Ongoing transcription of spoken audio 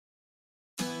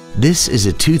This is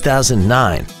a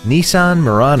 2009 Nissan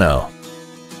Murano.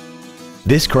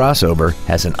 This crossover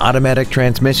has an automatic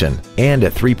transmission and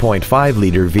a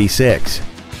 3.5-liter V6.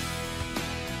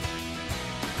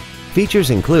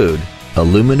 Features include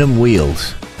aluminum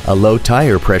wheels, a low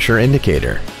tire pressure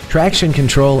indicator, traction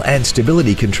control and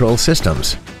stability control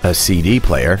systems, a CD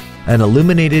player, an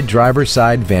illuminated driver's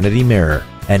side vanity mirror,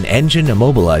 an engine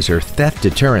immobilizer theft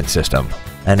deterrent system,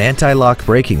 an anti-lock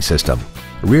braking system,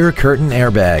 rear curtain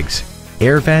airbags,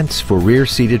 air vents for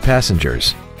rear-seated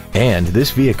passengers, and this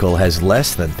vehicle has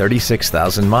less than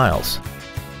 36,000 miles.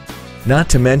 Not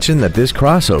to mention that this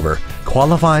crossover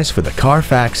qualifies for the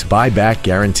Carfax buyback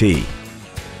guarantee.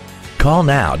 Call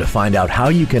now to find out how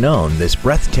you can own this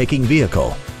breathtaking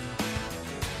vehicle.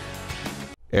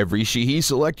 Every Sheehy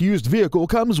Select used vehicle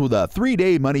comes with a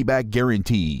 3-day money-back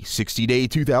guarantee, 60-day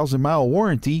 2,000-mile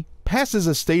warranty, passes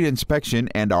a state inspection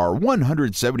and our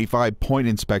 175-point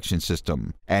inspection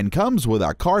system, and comes with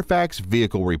a Carfax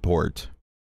vehicle report.